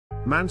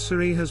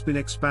Mansory has been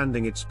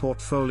expanding its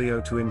portfolio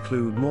to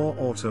include more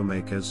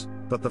automakers,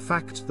 but the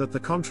fact that the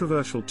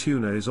controversial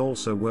tuner is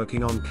also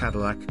working on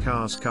Cadillac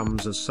cars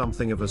comes as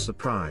something of a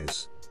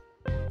surprise.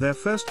 Their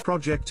first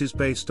project is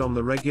based on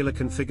the regular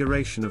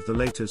configuration of the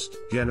latest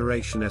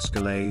generation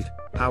Escalade,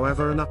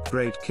 however an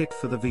upgrade kit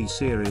for the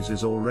V-Series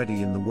is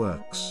already in the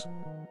works.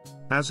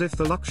 As if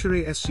the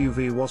luxury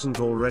SUV wasn't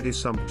already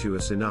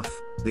sumptuous enough,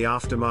 the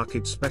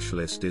aftermarket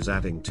specialist is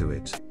adding to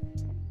it.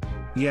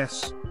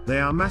 Yes, they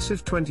are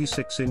massive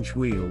 26-inch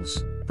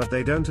wheels, but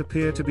they don't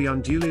appear to be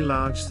unduly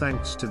large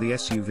thanks to the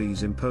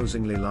SUV's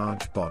imposingly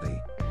large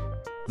body.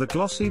 The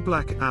glossy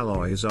black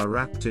alloys are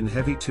wrapped in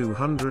heavy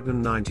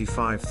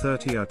 295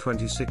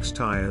 30R26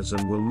 tires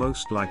and will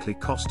most likely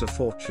cost a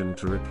fortune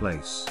to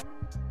replace.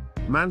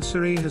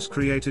 Mansory has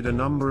created a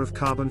number of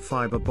carbon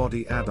fiber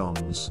body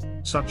add-ons,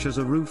 such as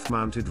a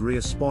roof-mounted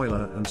rear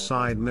spoiler and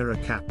side mirror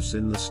caps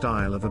in the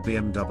style of a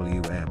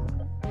BMW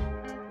M.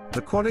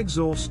 The quad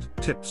exhaust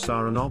tips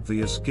are an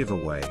obvious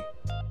giveaway.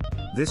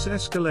 This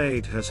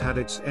Escalade has had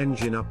its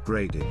engine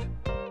upgraded.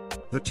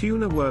 The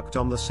tuner worked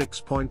on the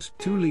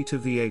 6.2-litre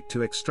V8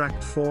 to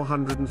extract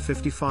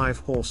 455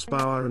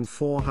 horsepower and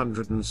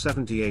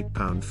 478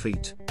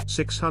 pound-feet,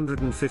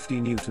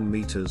 650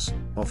 Nm,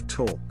 of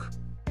torque.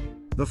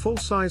 The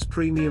full-size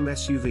premium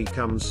SUV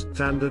comes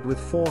standard with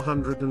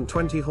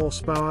 420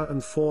 horsepower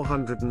and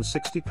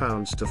 460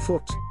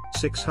 pounds-to-foot,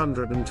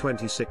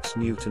 626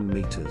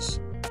 Nm.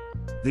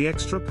 The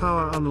extra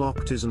power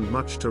unlocked isn't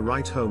much to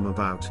write home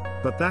about,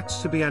 but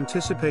that's to be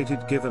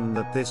anticipated given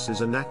that this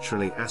is a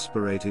naturally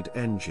aspirated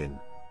engine.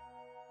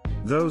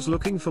 Those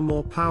looking for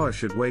more power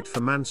should wait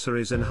for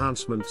Mansory's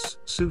enhancements,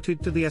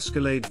 suited to the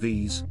Escalade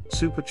V's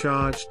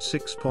supercharged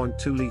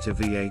 6.2-litre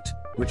V8,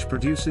 which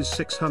produces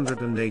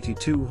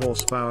 682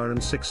 horsepower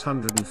and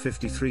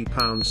 653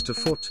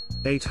 pounds-to-foot,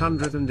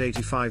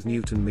 885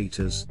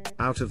 Nm,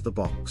 out of the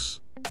box.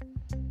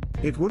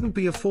 It wouldn't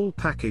be a full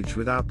package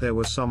without there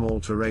were some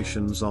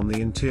alterations on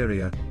the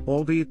interior,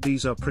 albeit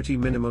these are pretty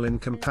minimal in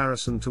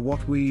comparison to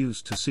what we're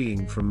used to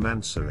seeing from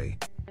Mansory.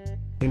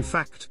 In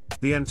fact,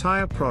 the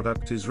entire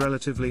product is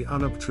relatively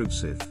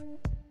unobtrusive.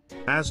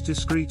 As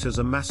discreet as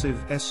a massive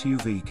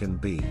SUV can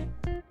be.